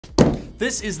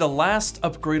This is the last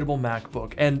upgradable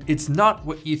MacBook, and it's not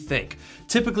what you think.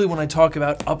 Typically when I talk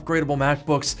about upgradable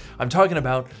MacBooks, I'm talking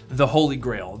about the Holy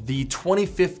Grail, the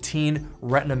 2015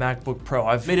 Retina MacBook Pro.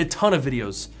 I've made a ton of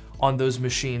videos on those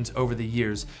machines over the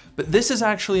years, but this is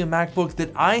actually a MacBook that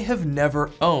I have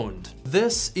never owned.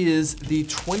 This is the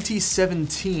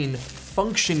 2017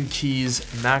 Function Keys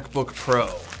MacBook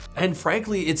Pro. And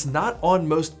frankly, it's not on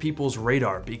most people's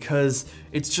radar because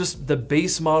it's just the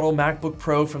base model MacBook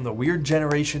Pro from the weird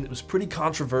generation that was pretty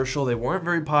controversial. They weren't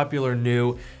very popular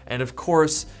new. And of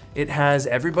course, it has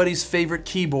everybody's favorite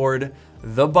keyboard,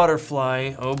 the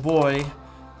butterfly. Oh boy,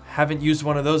 haven't used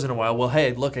one of those in a while. Well,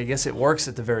 hey, look, I guess it works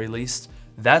at the very least.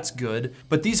 That's good.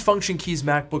 But these Function Keys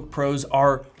MacBook Pros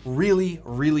are really,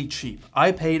 really cheap.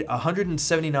 I paid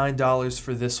 $179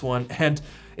 for this one, and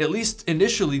at least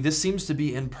initially, this seems to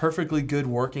be in perfectly good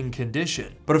working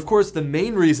condition. But of course, the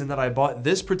main reason that I bought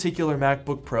this particular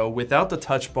MacBook Pro without the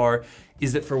touch bar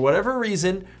is that for whatever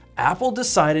reason, Apple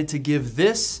decided to give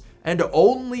this and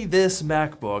only this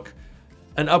MacBook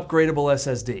an upgradable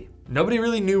SSD. Nobody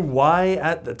really knew why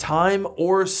at the time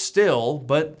or still,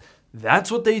 but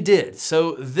that's what they did.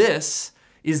 So this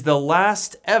is the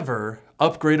last ever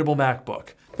upgradable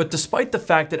MacBook. But despite the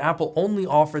fact that Apple only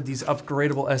offered these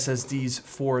upgradable SSDs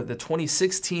for the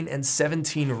 2016 and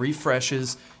 17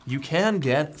 refreshes, you can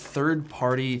get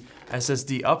third-party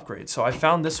SSD upgrades. So I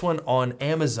found this one on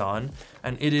Amazon,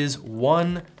 and it is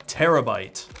 1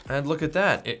 terabyte. And look at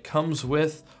that, it comes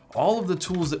with all of the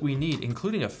tools that we need,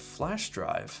 including a flash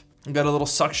drive. We've got a little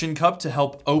suction cup to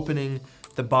help opening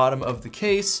the bottom of the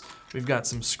case. We've got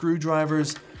some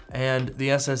screwdrivers and the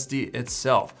SSD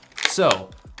itself. So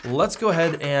let's go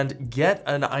ahead and get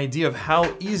an idea of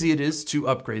how easy it is to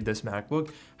upgrade this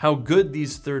MacBook, how good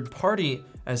these third-party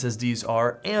SSDs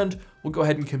are, and we'll go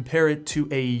ahead and compare it to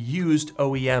a used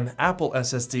OEM Apple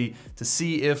SSD to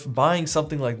see if buying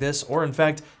something like this, or in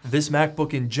fact, this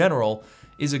MacBook in general,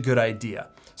 is a good idea.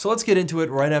 So let's get into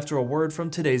it right after a word from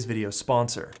today's video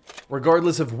sponsor.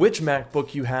 Regardless of which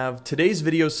MacBook you have, today's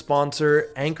video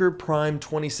sponsor, Anker Prime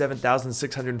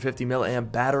 27,650 mAh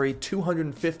battery,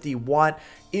 250 watt,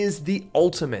 is the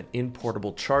ultimate in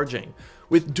portable charging.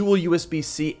 With dual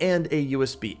USB-C and a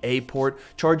USB-A port,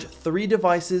 charge 3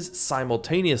 devices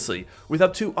simultaneously with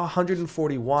up to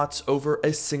 140 watts over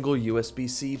a single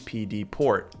USB-C PD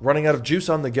port. Running out of juice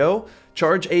on the go?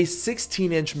 Charge a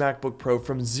 16-inch MacBook Pro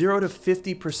from 0 to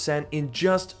 50% in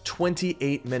just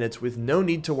 28 minutes with no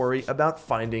need to worry about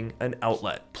finding an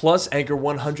outlet. Plus, Anker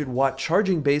 100-watt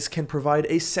charging base can provide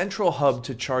a central hub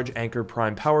to charge Anker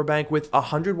Prime power bank with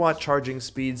 100-watt charging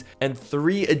speeds and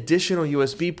 3 additional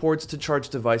USB ports to charge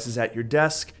devices at your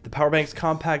desk. The power bank's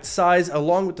compact size,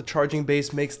 along with the charging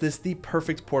base, makes this the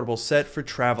perfect portable set for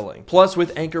traveling. Plus,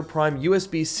 with Anker Prime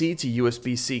USB-C to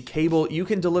USB-C cable, you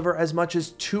can deliver as much as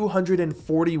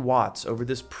 240 watts over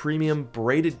this premium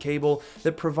braided cable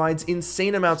that provides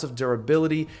insane amounts of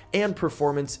durability and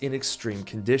performance in extreme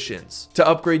conditions. To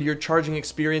upgrade your charging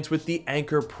experience with the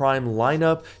Anker Prime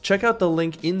lineup, check out the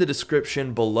link in the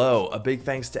description below. A big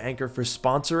thanks to Anker for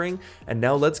sponsoring, and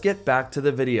now let's get back to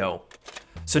the video.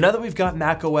 So now that we've got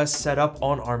macOS set up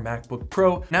on our MacBook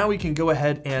Pro, now we can go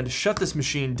ahead and shut this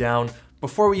machine down.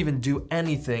 Before we even do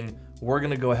anything, we're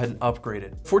gonna go ahead and upgrade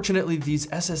it. Fortunately, these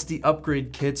SSD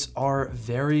upgrade kits are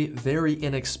very, very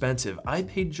inexpensive. I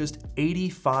paid just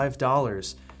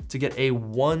 $85 to get a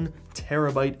 1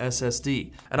 terabyte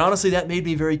SSD. And honestly, that made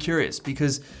me very curious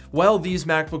because while these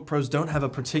MacBook Pros don't have a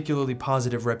particularly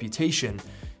positive reputation,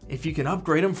 if you can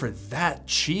upgrade them for that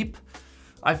cheap,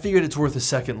 I figured it's worth a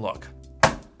second look.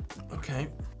 Okay,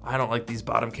 I don't like these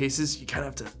bottom cases. You kind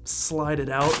of have to slide it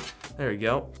out. There you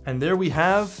go. And there we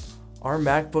have our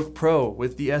MacBook Pro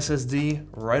with the SSD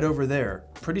right over there.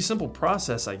 Pretty simple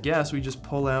process, I guess. We just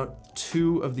pull out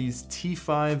 2 of these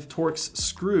T5 Torx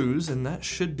screws and that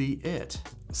should be it.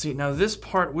 See, now this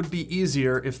part would be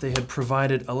easier if they had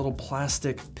provided a little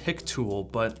plastic pick tool,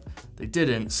 but they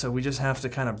didn't, so we just have to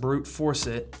kind of brute force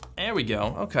it. There we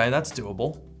go. Okay, that's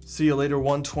doable. See you later,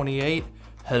 128.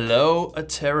 Hello, a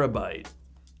terabyte.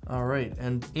 All right,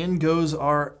 and in goes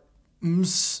our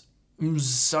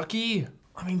Mzuki.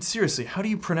 I mean, seriously, how do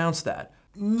you pronounce that?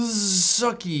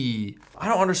 Mzuki. I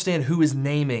don't understand who is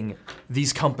naming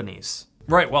these companies.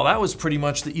 Right, well, that was pretty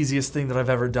much the easiest thing that I've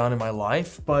ever done in my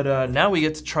life, but now we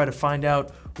get to try to find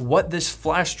out what this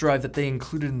flash drive that they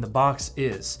included in the box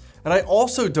is. And I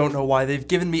also don't know why they've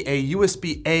given me a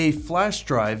USB-A flash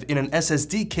drive in an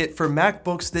SSD kit for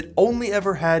MacBooks that only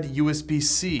ever had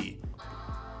USB-C.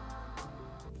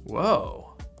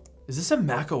 Whoa, is this a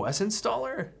macOS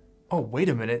installer? Oh, wait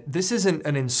a minute, this isn't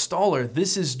an installer,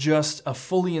 this is just a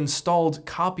fully installed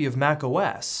copy of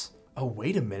macOS. Oh,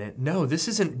 wait a minute. No, this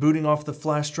isn't booting off the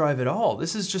flash drive at all.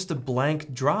 This is just a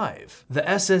blank drive. The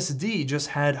SSD just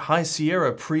had High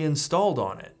Sierra pre-installed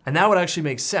on it. And that would actually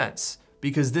make sense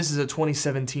because this is a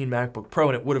 2017 MacBook Pro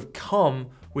and it would have come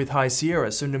with High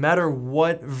Sierra. So no matter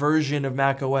what version of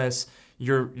macOS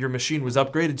your machine was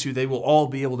upgraded to, they will all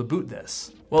be able to boot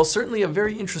this. Well, certainly a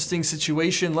very interesting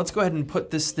situation. Let's go ahead and put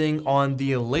this thing on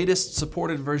the latest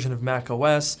supported version of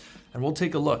macOS, and we'll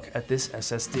take a look at this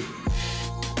SSD.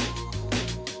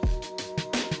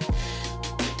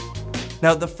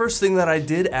 Now, the first thing that I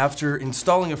did after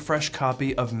installing a fresh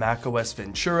copy of macOS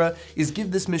Ventura is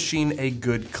give this machine a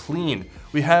good clean.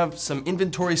 We have some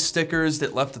inventory stickers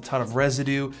that left a ton of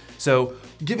residue, so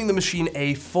giving the machine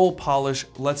a full polish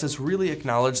lets us really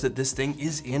acknowledge that this thing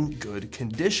is in good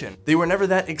condition. They were never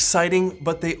that exciting,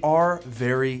 but they are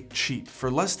very cheap. For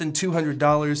less than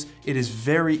 $200, it is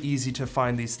very easy to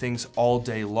find these things all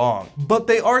day long. But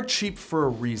they are cheap for a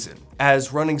reason,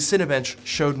 as running Cinebench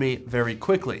showed me very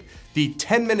quickly. The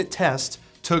 10-minute test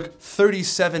took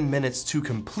 37 minutes to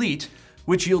complete,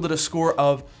 which yielded a score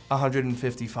of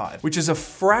 155, which is a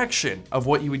fraction of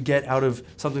what you would get out of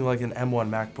something like an M1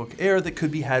 MacBook Air that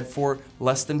could be had for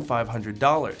less than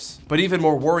 $500. But even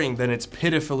more worrying than its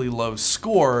pitifully low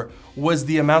score was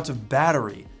the amount of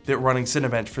battery that running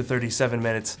Cinebench for 37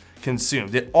 minutes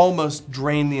consumed. It almost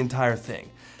drained the entire thing.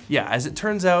 Yeah, as it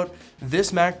turns out,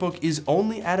 this MacBook is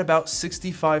only at about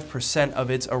 65% of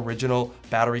its original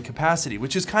battery capacity,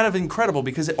 which is kind of incredible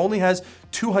because it only has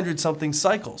 200 something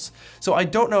cycles. So I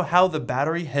don't know how the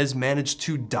battery has managed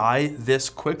to die this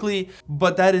quickly,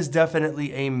 but that is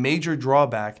definitely a major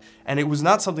drawback, and it was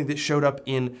not something that showed up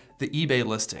in the eBay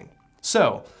listing.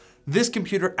 So this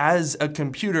computer as a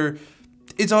computer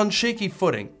is on shaky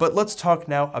footing, but let's talk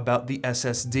now about the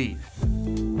SSD.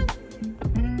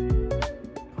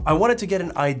 I wanted to get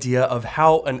an idea of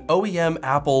how an OEM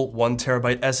Apple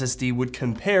 1TB SSD would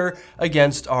compare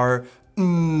against our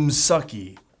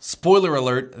sucky. Spoiler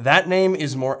alert, that name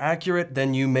is more accurate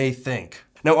than you may think.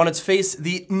 Now on its face,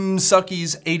 the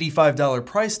sucky's $85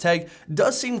 price tag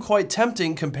does seem quite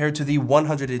tempting compared to the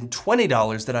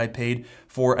 $120 that I paid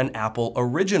for an Apple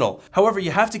original. However,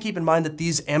 you have to keep in mind that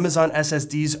these Amazon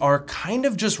SSDs are kind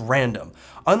of just random.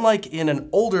 Unlike in an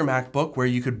older MacBook where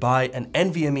you could buy an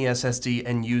NVMe SSD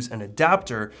and use an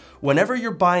adapter, whenever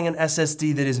you're buying an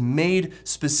SSD that is made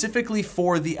specifically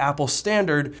for the Apple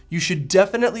standard, you should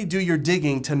definitely do your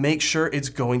digging to make sure it's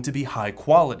going to be high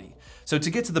quality. So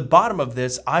to get to the bottom of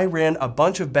this, I ran a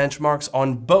bunch of benchmarks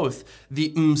on both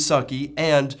the sucky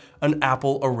and an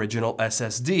Apple original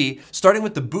SSD, starting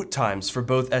with the boot times for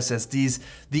both SSDs.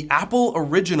 The Apple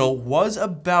original was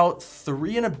about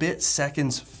 3 and a bit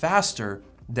seconds faster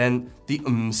than the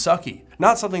sucky.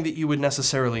 Not something that you would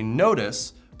necessarily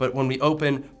notice, but when we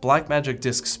open Blackmagic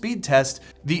Disk Speed Test,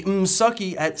 the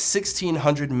sucky at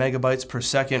 1600 megabytes per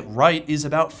second write is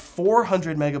about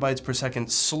 400 megabytes per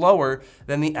second slower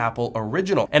than the Apple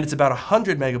original, and it's about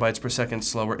 100 megabytes per second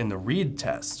slower in the read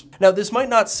test. Now, this might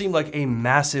not seem like a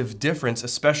massive difference,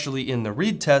 especially in the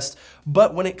read test,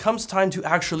 but when it comes time to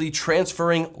actually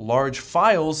transferring large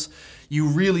files, you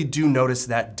really do notice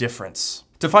that difference.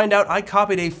 To find out, I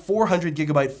copied a 400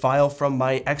 gigabyte file from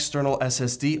my external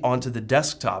SSD onto the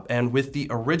desktop, and with the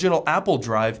original Apple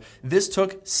drive, this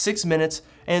took 6 minutes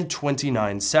and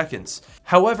 29 seconds.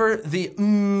 However, the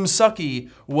sucky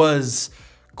was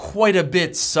quite a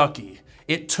bit sucky.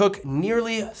 It took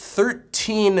nearly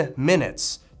 13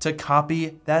 minutes to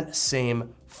copy that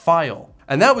same file.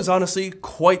 And that was honestly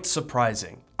quite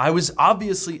surprising. I was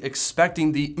obviously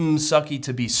expecting the sucky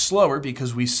to be slower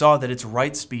because we saw that its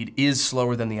write speed is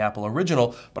slower than the Apple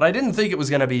original, but I didn't think it was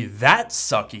gonna be that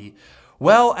sucky.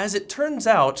 Well, as it turns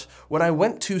out, when I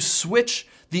went to switch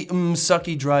the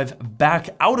sucky drive back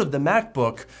out of the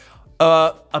MacBook,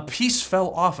 a piece fell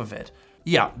off of it.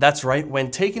 Yeah, that's right, when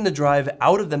taking the drive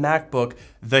out of the MacBook,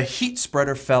 the heat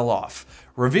spreader fell off,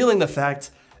 revealing the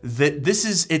fact that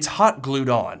it's hot glued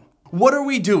on. What are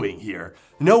we doing here?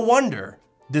 No wonder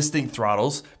this thing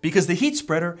throttles, because the heat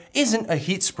spreader isn't a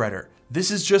heat spreader. This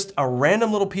is just a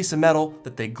random little piece of metal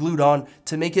that they glued on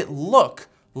to make it look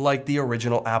like the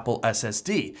original Apple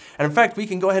SSD. And in fact, we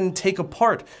can go ahead and take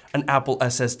apart an Apple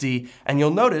SSD, and you'll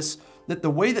notice that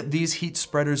the way that these heat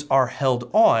spreaders are held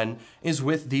on is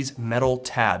with these metal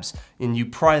tabs. And you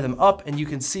pry them up and you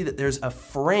can see that there's a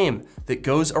frame that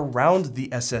goes around the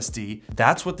SSD.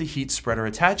 That's what the heat spreader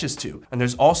attaches to. And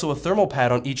there's also a thermal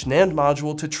pad on each NAND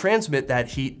module to transmit that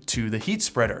heat to the heat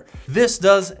spreader. This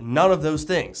does none of those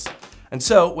things. And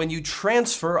so when you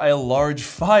transfer a large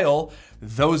file,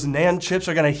 those NAND chips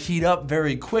are gonna heat up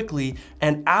very quickly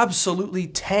and absolutely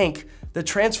tank the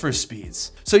transfer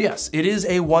speeds. So yes, it is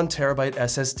a 1 terabyte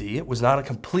SSD. It was not a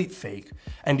complete fake.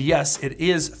 And yes, it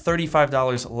is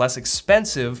 $35 less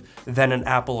expensive than an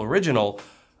Apple original,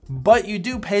 but you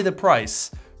do pay the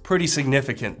price pretty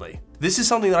significantly. This is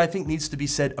something that I think needs to be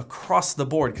said across the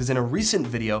board, because in a recent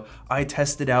video, I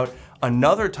tested out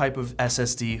another type of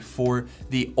SSD for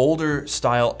the older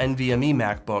style NVMe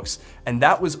MacBooks, and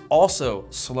that was also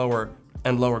slower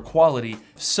and lower quality.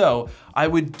 So I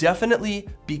would definitely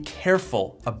be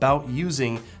careful about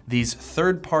using these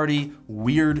third-party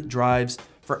weird drives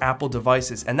for Apple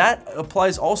devices. And that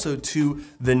applies also to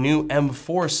the new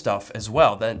M4 stuff as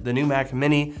well. The new Mac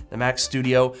Mini, the Mac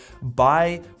Studio,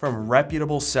 buy from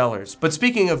reputable sellers. But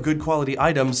speaking of good quality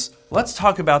items, let's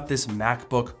talk about this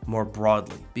MacBook more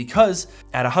broadly, because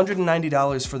at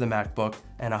 $190 for the MacBook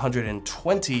and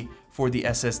 $120 for the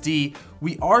SSD,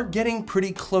 we are getting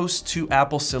pretty close to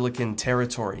Apple Silicon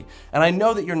territory. And I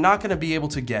know that you're not gonna be able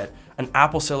to get an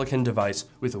Apple Silicon device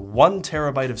with 1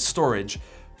 terabyte of storage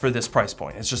for this price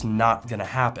point. It's just not gonna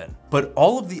happen. But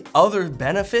all of the other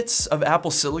benefits of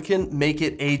Apple Silicon make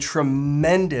it a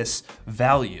tremendous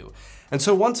value. And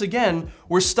so once again,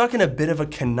 we're stuck in a bit of a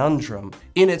conundrum.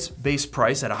 In its base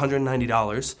price at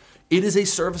 $190, it is a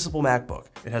serviceable MacBook.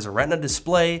 It has a Retina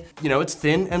display, it's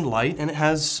thin and light, and it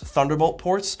has Thunderbolt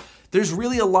ports. There's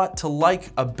really a lot to like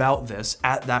about this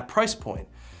at that price point.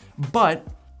 But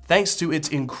thanks to its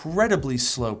incredibly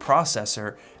slow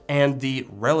processor and the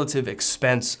relative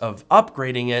expense of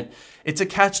upgrading it, it's a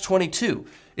catch-22.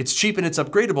 It's cheap and it's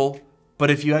upgradable, but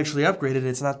if you actually upgrade it,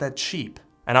 it's not that cheap.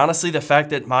 And honestly, the fact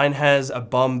that mine has a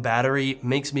bum battery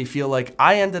makes me feel like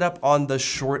I ended up on the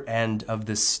short end of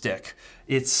this stick.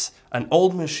 It's an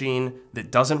old machine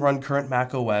that doesn't run current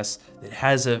Mac OS, that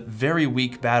has a very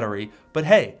weak battery, but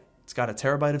hey, it's got a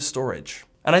terabyte of storage.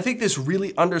 And I think this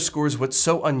really underscores what's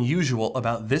so unusual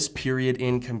about this period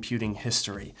in computing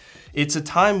history. It's a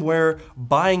time where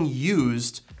buying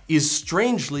used is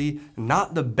strangely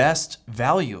not the best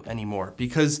value anymore,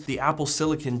 because the Apple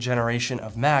Silicon generation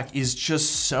of Mac is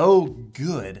just so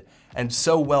good and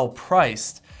so well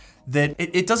priced that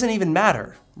it doesn't even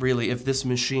matter really if this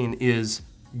machine is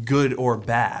good or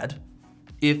bad.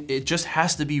 It just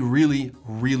has to be really,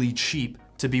 really cheap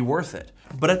to be worth it.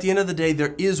 But at the end of the day,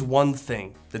 there is one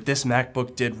thing that this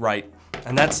MacBook did right,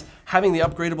 and that's having the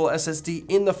upgradable SSD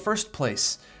in the first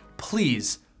place.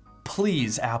 Please,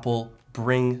 please, Apple,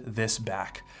 bring this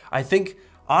back. I think,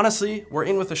 honestly, we're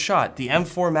in with a shot. The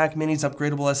M4 Mac Mini's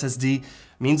upgradable SSD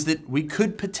means that we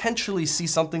could potentially see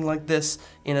something like this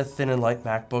in a thin and light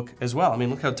MacBook as well. I mean,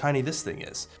 look how tiny this thing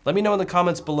is. Let me know in the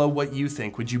comments below what you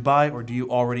think. Would you buy, or do you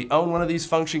already own one of these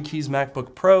Function Keys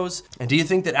MacBook Pros? And do you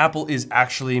think that Apple is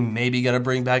actually maybe gonna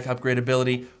bring back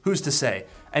upgradability? Who's to say?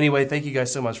 Anyway, thank you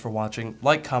guys so much for watching.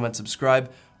 Like, comment,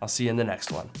 subscribe. I'll see you in the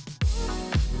next one.